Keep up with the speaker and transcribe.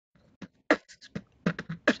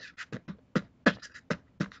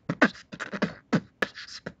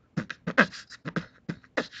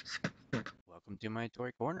in my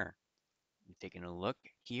toy corner. I'm taking a look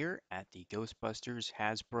here at the Ghostbusters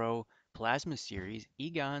Hasbro Plasma Series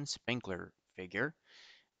Egon Spengler figure.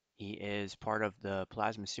 He is part of the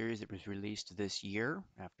Plasma series that was released this year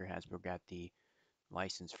after Hasbro got the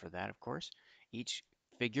license for that, of course. Each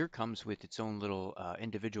figure comes with its own little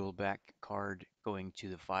individual back card going to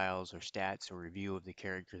the files or stats or review of the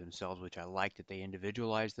character themselves, which I like that they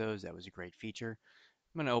individualized those. That was a great feature.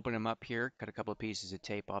 I'm going to open them up here, cut a couple of pieces of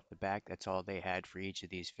tape off the back. That's all they had for each of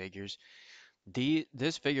these figures.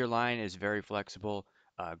 This figure line is very flexible,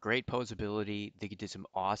 great posability. They did some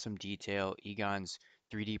awesome detail. Egon's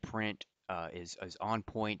 3D print is on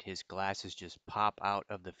point. His glasses just pop out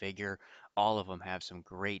of the figure. All of them have some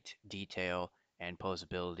great detail and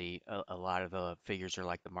posability. A lot of the figures are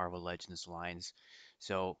like the Marvel Legends lines.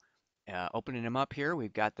 So, opening them up here,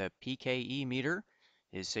 we've got the PKE meter,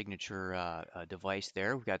 his signature device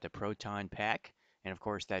there. We've got the proton pack. And of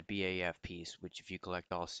course, that BAF piece, which if you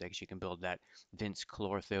collect all six, you can build that Vince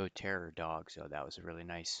Clortho Terror dog. So that was a really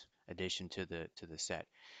nice addition to the set.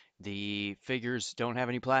 The figures don't have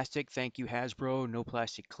any plastic. Thank you, Hasbro. No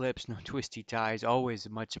plastic clips, no twisty ties. Always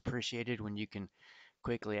much appreciated when you can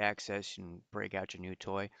quickly access and break out your new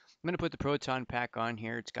toy. I'm going to put the Proton Pack on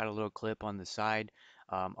here. It's got a little clip on the side.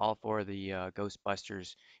 All four of the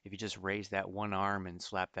Ghostbusters, if you just raise that one arm and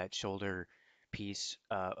slap that shoulder piece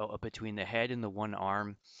between the head and the one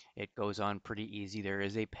arm, it goes on pretty easy. There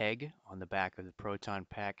is a peg on the back of the Proton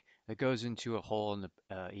Pack that goes into a hole in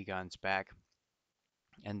the Egon's back.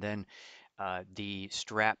 And then the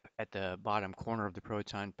strap at the bottom corner of the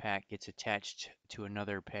proton pack gets attached to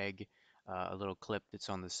another peg, a little clip that's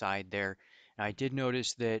on the side there. And I did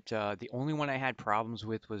notice that the only one I had problems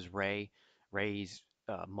with was Ray. Ray's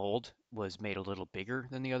mold was made a little bigger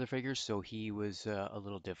than the other figures, so he was a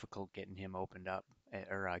little difficult getting him opened up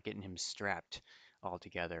or getting him strapped all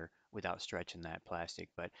together without stretching that plastic.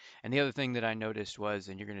 But and the other thing that I noticed was,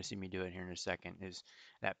 and you're going to see me do it here in a second, is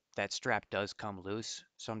that strap does come loose.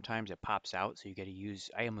 Sometimes it pops out, so you got to use.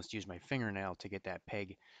 I almost used my fingernail to get that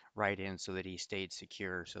peg right in so that he stayed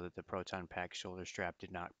secure, so that the proton pack shoulder strap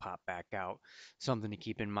did not pop back out. Something to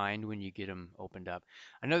keep in mind when you get them opened up.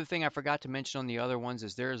 Another thing I forgot to mention on the other ones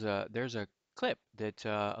is there's a clip that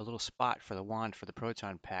a little spot for the wand for the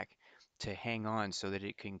proton pack to hang on so that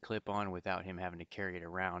it can clip on without him having to carry it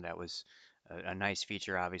around. That was a nice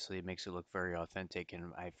feature. Obviously, it makes it look very authentic,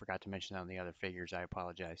 and I forgot to mention that on the other figures. I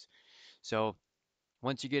apologize. So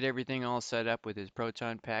once you get everything all set up with his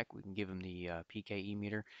proton pack, we can give him the PKE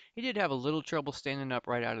meter. He did have a little trouble standing up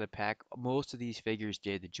right out of the pack. Most of these figures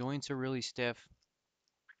did. The joints are really stiff.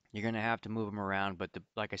 You're going to have to move them around, but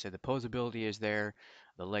like I said, the posability is there.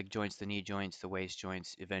 The leg joints, the knee joints, the waist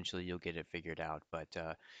joints, eventually you'll get it figured out, but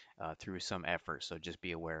through some effort, so just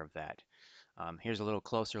be aware of that. Here's a little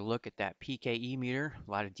closer look at that PKE meter.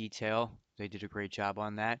 A lot of detail. They did a great job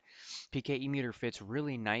on that. PKE meter fits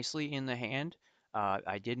really nicely in the hand.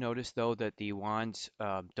 I did notice though that the wands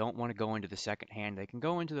don't want to go into the second hand. They can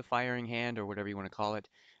go into the firing hand or whatever you want to call it.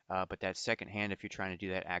 But that second hand, if you're trying to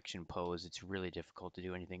do that action pose, it's really difficult to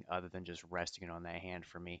do anything other than just resting it on that hand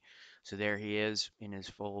for me. So there he is in his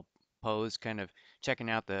full pose, kind of checking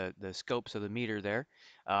out the scopes of the meter there.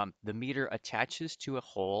 The meter attaches to a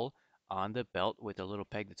hole on the belt with a little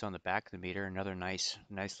peg that's on the back of the meter. Another nice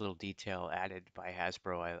little detail added by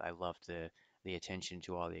Hasbro. I love the attention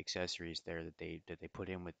to all the accessories there that they put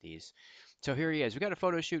in with these. So here he is. We got a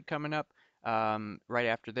photo shoot coming up right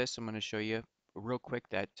after this. I'm going to show you real quick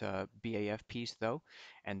that BAF piece though,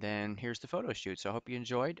 and then here's the photo shoot. So I hope you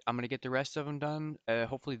enjoyed. I'm going to get the rest of them done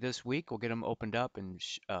hopefully this week. We'll get them opened up and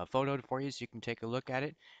photoed for you so you can take a look at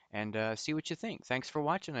it and see what you think. Thanks for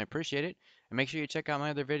watching. I appreciate it. And make sure you check out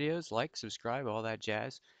my other videos, like, subscribe, all that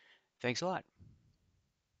jazz. Thanks a lot.